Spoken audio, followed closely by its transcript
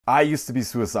I used to be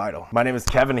suicidal. My name is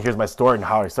Kevin, and here's my story and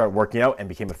how I started working out and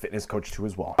became a fitness coach too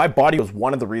as well. My body was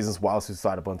one of the reasons why I was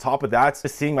suicidal, but on top of that,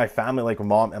 just seeing my family, like my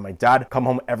mom and my dad, come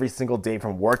home every single day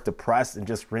from work depressed and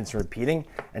just rinse and repeating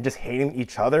and just hating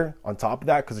each other on top of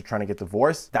that because they're trying to get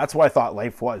divorced. That's what I thought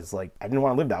life was. Like, I didn't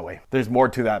want to live that way. There's more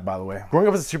to that, by the way. Growing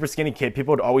up as a super skinny kid,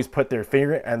 people would always put their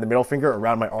finger and the middle finger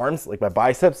around my arms, like my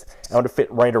biceps, and I would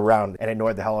fit right around, and it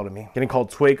annoyed the hell out of me. Getting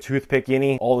called twig, toothpick,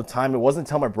 guinea all the time. It wasn't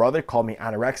until my brother called me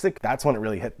anorexic, that's when it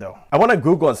really hit though. I went on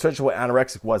Google and searched what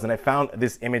anorexic was, and I found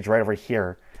this image right over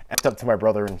here. I went up to my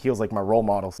brother, and he was like my role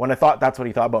model. When I thought that's what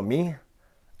he thought about me,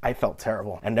 I felt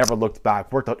terrible and never looked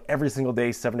back. Worked out every single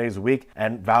day, 7 days a week,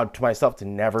 and vowed to myself to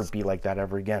never be like that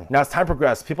ever again. Now, as time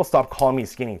progressed, people stopped calling me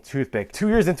skinny, toothpick. 2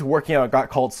 years into working out, I got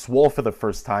called swole for the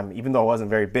first time, even though I wasn't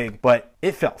very big, but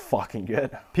it felt fucking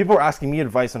good. People were asking me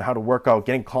advice on how to work out,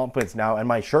 getting compliments now, and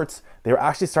my shirts, they were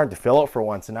actually starting to fill out for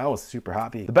once, and I was super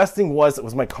happy. The best thing was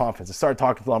my confidence. I started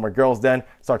talking to a lot more girls then,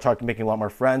 making a lot more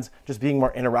friends, just being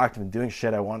more interactive and doing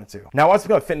shit I wanted to. Now I want to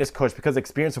become a fitness coach because the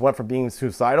experience went from being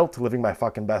suicidal to living my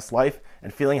fucking best life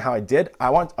and feeling how I did.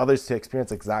 I want others to experience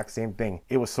the exact same thing.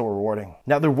 It was so rewarding.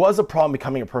 Now there was a problem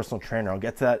becoming a personal trainer. I'll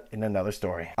get to that in another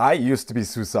story. I used to be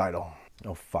suicidal.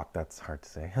 Oh fuck, that's hard to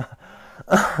say.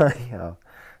 Yeah,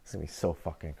 it's gonna be so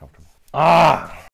fucking uncomfortable.